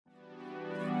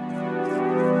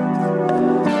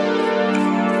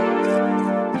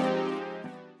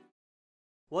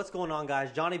going on,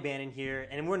 guys? Johnny Bannon here,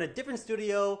 and we're in a different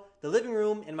studio, the living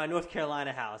room in my North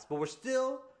Carolina house, but we're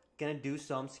still going to do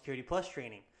some Security Plus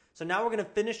training. So now we're going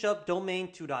to finish up Domain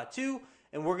 2.2,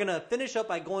 and we're going to finish up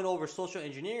by going over social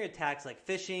engineering attacks like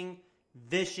phishing,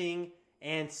 vishing,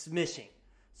 and smishing.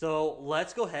 So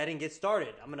let's go ahead and get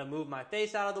started. I'm going to move my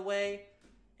face out of the way,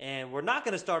 and we're not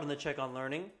going to start on the check on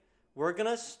learning. We're going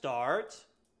to start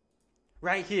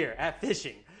right here at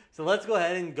phishing. So let's go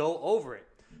ahead and go over it.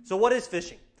 So what is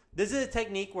phishing? This is a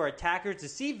technique where attackers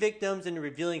deceive victims into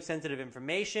revealing sensitive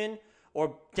information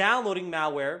or downloading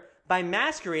malware by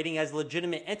masquerading as a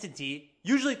legitimate entity,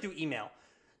 usually through email.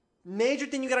 Major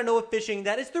thing you got to know with phishing,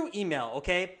 that is through email,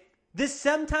 okay? This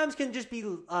sometimes can just be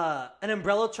an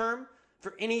umbrella term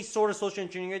for any sort of social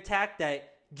engineering attack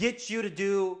that gets you to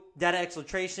do data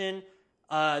exfiltration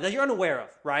that you're unaware of,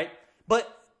 right?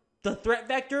 But the threat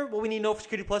vector, what we need to know for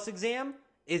Security Plus exam,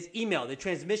 is email. The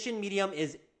transmission medium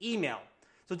is email.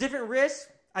 So different risks,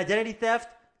 identity theft,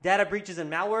 data breaches,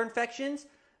 and malware infections.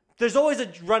 There's always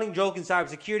a running joke in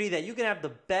cybersecurity that you can have the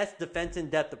best defense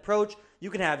in-depth approach. You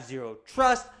can have zero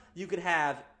trust. You could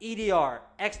have EDR,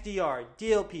 XDR,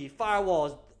 DLP,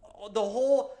 firewalls, the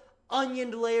whole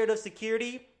onion layered of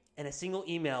security, and a single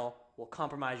email will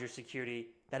compromise your security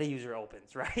that a user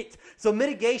opens, right? So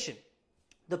mitigation.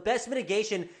 The best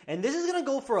mitigation, and this is going to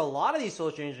go for a lot of these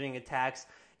social engineering attacks,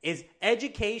 is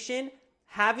education,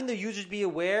 having the users be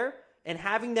aware, and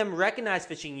having them recognize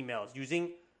phishing emails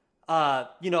using,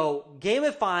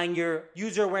 gamifying your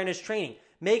user awareness training,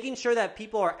 making sure that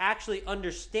people are actually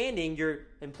understanding, your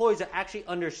employees are actually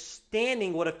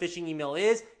understanding what a phishing email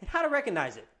is and how to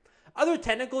recognize it. Other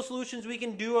technical solutions we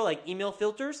can do are like email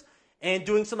filters and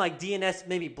doing some like DNS,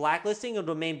 maybe blacklisting or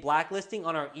domain blacklisting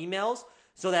on our emails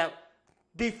so that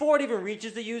before it even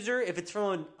reaches the user, if it's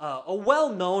from a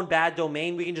well-known bad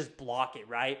domain, we can just block it,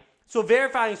 right? So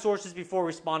verifying sources before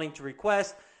responding to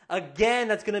requests. Again,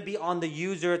 that's going to be on the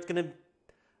user. It's going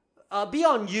to be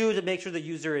on you to make sure the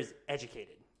user is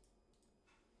educated.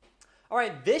 All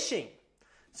right, vishing.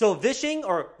 So vishing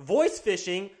or voice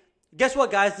phishing, guess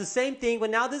what, guys? The same thing, but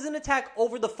now there's an attack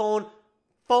over the phone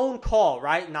call,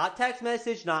 right? Not text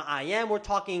message, not IM. We're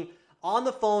talking on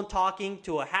the phone, talking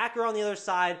to a hacker on the other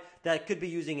side that could be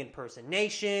using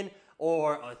impersonation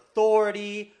or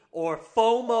authority or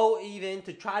FOMO even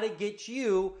to try to get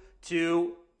you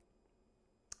to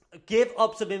give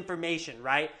up some information,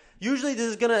 right? Usually this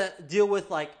is going to deal with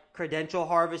like credential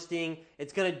harvesting.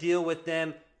 It's going to deal with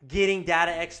them getting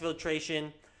data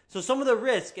exfiltration. So some of the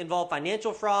risks involve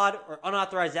financial fraud or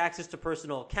unauthorized access to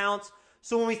personal accounts.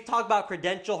 So when we talk about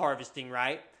credential harvesting,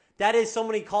 right, that is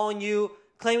somebody calling you,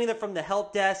 claiming they're from the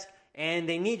help desk, and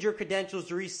they need your credentials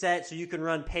to reset so you can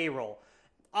run payroll.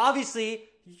 Obviously,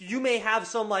 you may have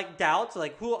some like doubts,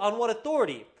 like who on what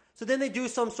authority. So then they do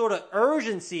some sort of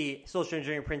urgency social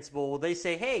engineering principle where they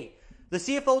say, hey, the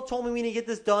CFO told me we need to get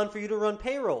this done for you to run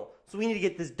payroll, so we need to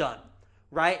get this done,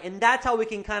 right? And that's how we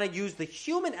can kind of use the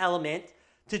human element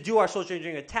to do our social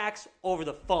engineering attacks over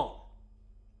the phone.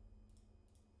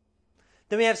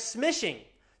 Then we have smishing.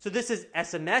 So this is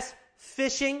SMS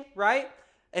phishing, right?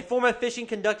 A form of phishing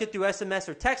conducted through SMS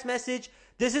or text message.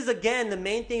 This is, again, the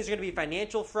main things are going to be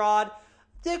financial fraud.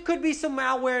 There could be some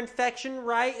malware infection,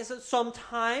 right?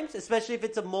 Sometimes, especially if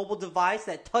it's a mobile device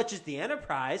that touches the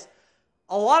enterprise.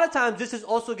 A lot of times, this is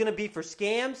also going to be for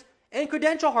scams and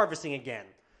credential harvesting again.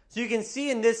 So you can see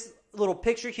in this little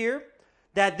picture here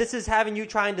that this is having you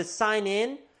trying to sign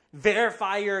in,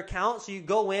 verify your account. So you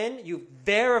go in, you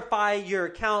verify your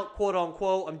account, quote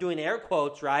unquote, I'm doing air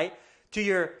quotes, right, to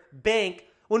your bank,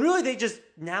 when really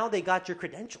they got your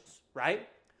credentials, right?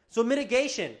 So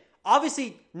mitigation,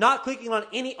 obviously not clicking on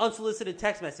any unsolicited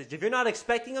text message. If you're not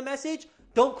expecting a message,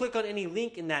 don't click on any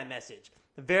link in that message.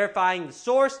 Verifying the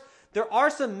source. There are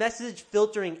some message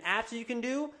filtering apps that you can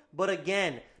do, but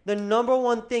again, the number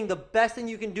one thing, the best thing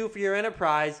you can do for your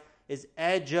enterprise is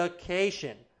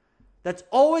education. That's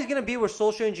always going to be where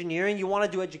social engineering, you want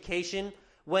to do education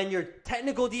when your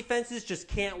technical defenses just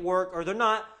can't work or they're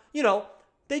not,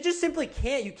 they just simply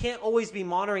can't. You can't always be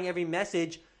monitoring every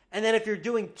message. And then if you're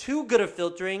doing too good of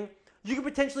filtering, you could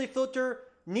potentially filter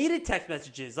needed text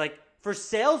messages. Like for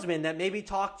salesmen that maybe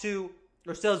talk to,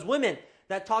 or saleswomen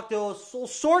that talk to all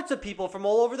sorts of people from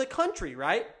all over the country,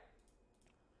 right?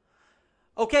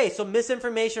 Okay, so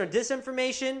misinformation or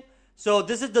disinformation. So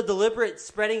this is the deliberate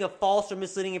spreading of false or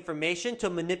misleading information to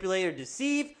manipulate or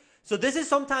deceive. So this is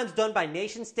sometimes done by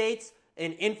nation states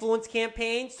in influence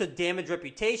campaigns to damage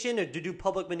reputation or to do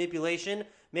public manipulation,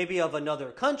 maybe of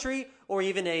another country or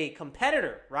even a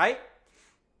competitor, right?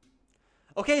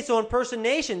 Okay, so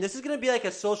impersonation. This is going to be like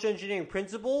a social engineering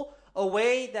principle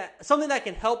something that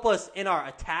can help us in our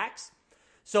attacks.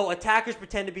 So attackers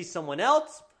pretend to be someone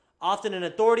else, often an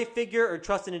authority figure or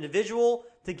trusted individual,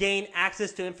 to gain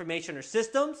access to information or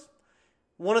systems.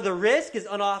 One of the risks is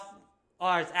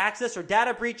unauthorized access or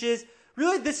data breaches.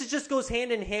 Really, this just goes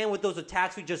hand in hand with those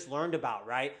attacks we just learned about,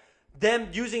 right? Them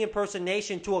using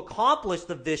impersonation to accomplish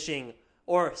the vishing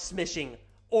or smishing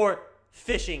or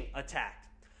phishing attack.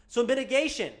 So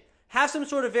mitigation, have some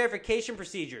sort of verification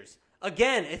procedures.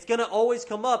 Again, it's going to always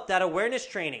come up, that awareness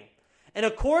training. And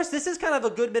of course, this is kind of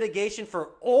a good mitigation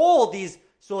for all these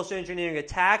social engineering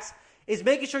attacks, is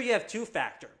making sure you have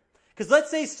two-factor. Because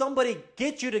let's say somebody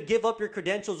gets you to give up your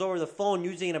credentials over the phone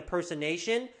using an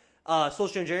impersonation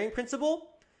social engineering principle.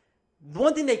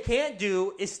 One thing they can't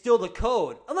do is steal the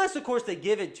code, unless of course they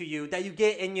give it to you that you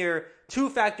get in your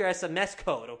two-factor SMS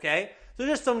code, okay? So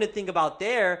just something to think about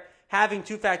there. Having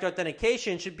two-factor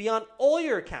authentication should be on all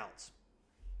your accounts.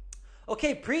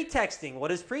 Okay, pretexting.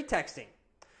 What is pretexting?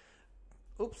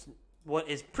 What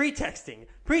is pretexting?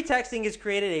 Pretexting is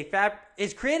creating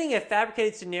a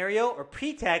fabricated scenario or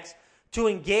pretext to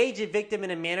engage a victim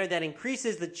in a manner that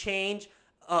increases the chance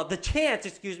of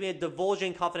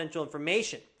divulging confidential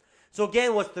information. So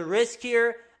again, what's the risk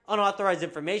here? Unauthorized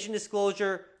information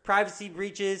disclosure, privacy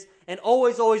breaches, and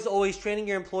always training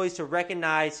your employees to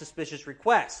recognize suspicious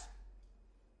requests.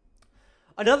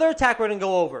 Another attack we're going to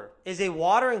go over is a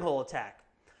watering hole attack.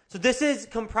 So this is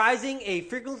comprising a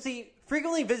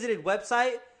frequently visited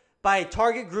website by a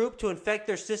target group to infect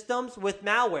their systems with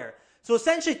malware. So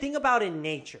essentially, think about in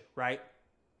nature, right?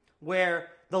 Where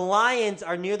the lions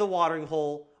are near the watering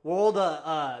hole, where all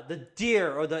the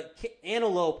deer or the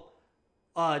antelope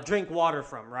drink water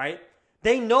from, right?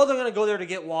 They know they're going to go there to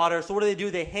get water, so what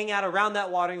do? They hang out around that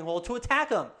watering hole to attack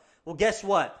them. Well, guess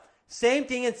what? Same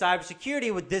thing in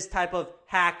cybersecurity with this type of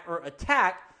hack or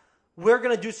attack. We're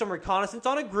going to do some reconnaissance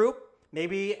on a group,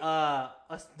 maybe a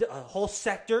whole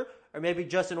sector, or maybe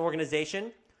just an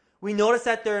organization. We notice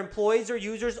that their employees or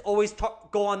users always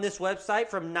go on this website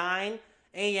from 9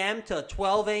 a.m. to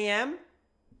 12 a.m.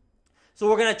 So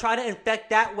we're going to try to infect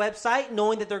that website,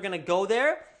 knowing that they're going to go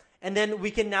there, and then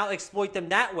we can now exploit them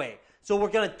that way. So we're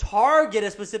going to target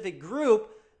a specific group,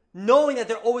 knowing that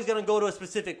they're always going to go to a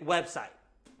specific website.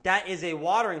 That is a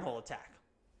watering hole attack.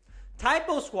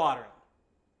 Typo squattering.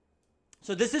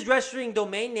 So this is registering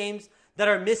domain names that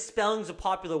are misspellings of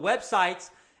popular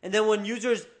websites, and then when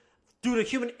users, due to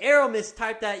human error,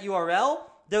 mistype that URL,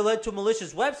 they're led to a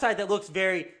malicious website that looks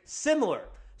very similar.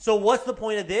 So what's the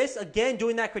point of this? Again,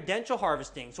 doing that credential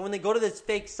harvesting. So when they go to this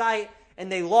fake site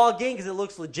and they log in because it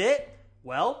looks legit,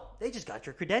 well, they just got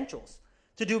your credentials.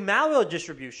 To do malware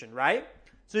distribution, right?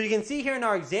 So you can see here in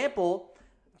our example,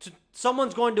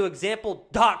 someone's going to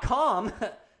example.com,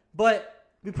 but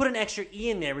we put an extra E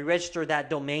in there. We register that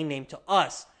domain name to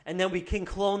us, and then we can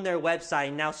clone their website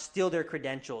and now steal their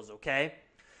credentials, okay?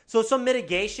 So some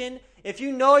mitigation. If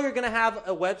you know you're going to have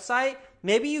a website,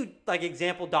 maybe you, like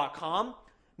example.com,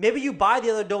 maybe you buy the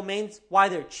other domains while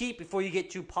they're cheap before you get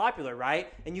too popular,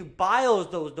 right? And you buy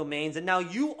those domains, and now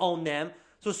you own them,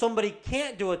 so somebody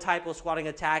can't do a typo squatting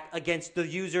attack against the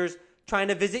users trying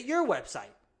to visit your website.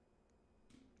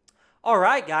 All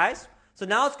right, guys. So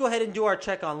now let's go ahead and do our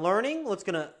check on learning. Let's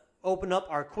going to open up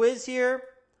our quiz here.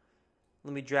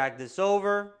 Let me drag this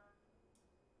over.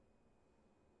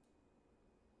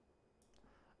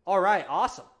 All right,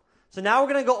 awesome. So now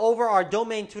we're going to go over our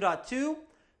Domain 2.2,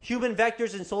 Human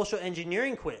Vectors and Social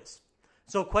Engineering quiz.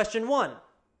 So question 1,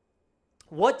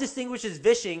 what distinguishes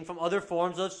vishing from other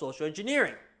forms of social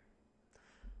engineering?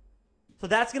 So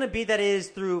that's going to be that it is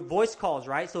through voice calls,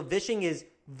 right? So vishing is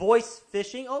voice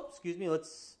phishing. Oh, excuse me.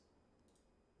 Let's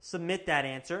submit that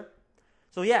answer.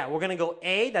 So yeah, we're going to go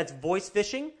A, that's voice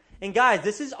phishing. And guys,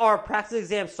 this is our practice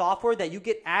exam software that you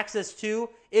get access to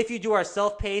if you do our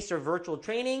self-paced or virtual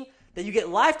training, that you get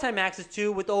lifetime access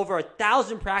to with over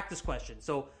 1,000 practice questions.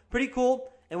 So pretty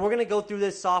cool. And we're going to go through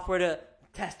this software to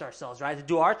test ourselves, right? To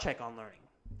do our check on learning.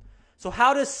 So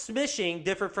how does smishing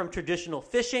differ from traditional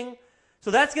phishing? So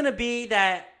that's going to be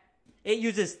that it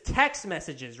uses text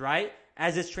messages, right,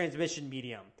 as its transmission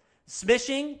medium.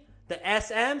 Smishing, the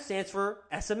SM stands for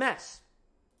SMS.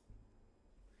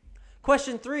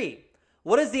 Question 3,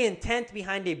 what is the intent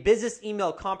behind a business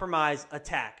email compromise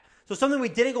attack? So something we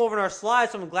didn't go over in our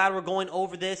slides, so I'm glad we're going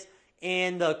over this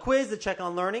in the quiz, the check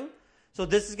on learning. So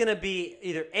this is going to be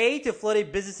either A, to flood a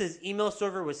business's email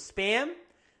server with spam,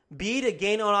 B, to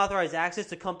gain unauthorized access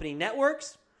to company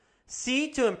networks,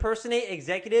 C, to impersonate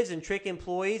executives and trick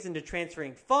employees into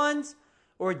transferring funds,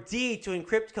 or D, to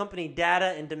encrypt company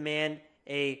data and demand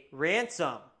a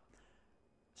ransom.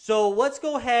 So let's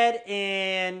go ahead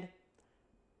and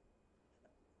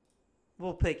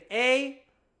we'll pick A.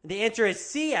 The answer is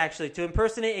C, actually, to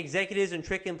impersonate executives and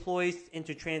trick employees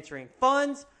into transferring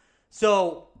funds.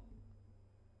 So,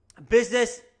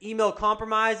 business email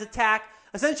compromise attack.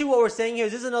 Essentially what we're saying here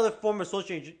is this is another form of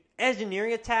social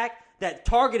engineering attack that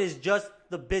target is just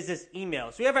the business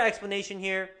email. So we have our explanation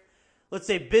here. Let's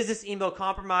say business email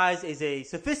compromise is a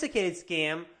sophisticated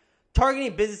scam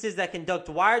targeting businesses that conduct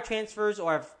wire transfers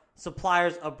or have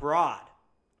suppliers abroad.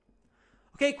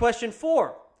 Okay, question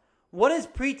 4. What is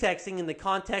pretexting in the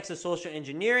context of social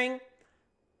engineering?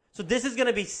 So this is going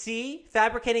to be C,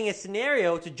 fabricating a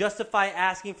scenario to justify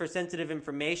asking for sensitive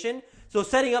information. So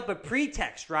setting up a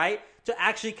pretext, right, to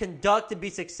actually conduct and be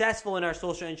successful in our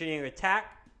social engineering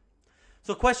attack.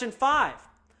 So question 5,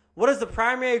 what is the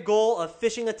primary goal of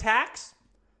phishing attacks?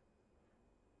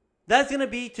 That's going to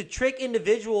be to trick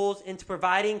individuals into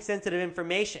providing sensitive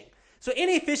information. So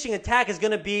any phishing attack is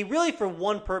going to be really for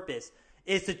one purpose,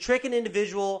 is to trick an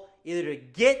individual either to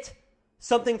get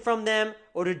something from them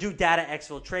or to do data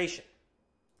exfiltration.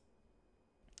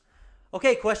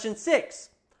 Okay, question 6.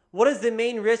 What is the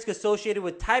main risk associated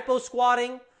with typo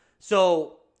squatting?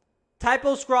 So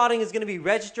typo squatting is going to be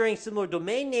registering similar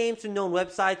domain names to known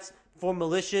websites for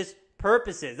malicious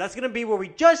purposes. That's going to be where we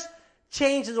just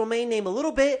change the domain name a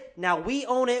little bit. Now we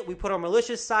own it. We put our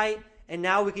malicious site, and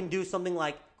now we can do something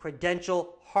like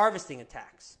credential harvesting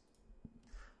attacks.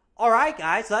 All right,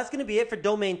 guys, so that's going to be it for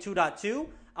Domain 2.2.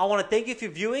 I want to thank you for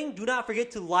viewing. Do not forget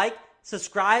to like,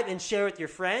 subscribe, and share with your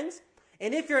friends.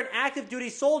 And if you're an active duty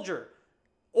soldier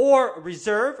or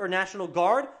reserve or National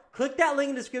Guard, click that link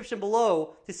in the description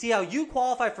below to see how you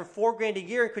qualify for $4,000 a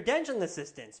year in credentialing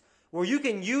assistance, where you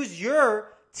can use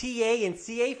your TA and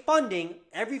CA funding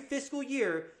every fiscal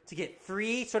year to get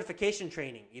free certification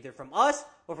training, either from us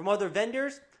or from other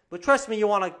vendors. But trust me,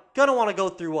 you're gonna want to go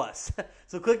through us.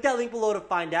 So click that link below to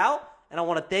find out. And I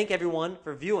want to thank everyone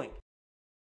for viewing.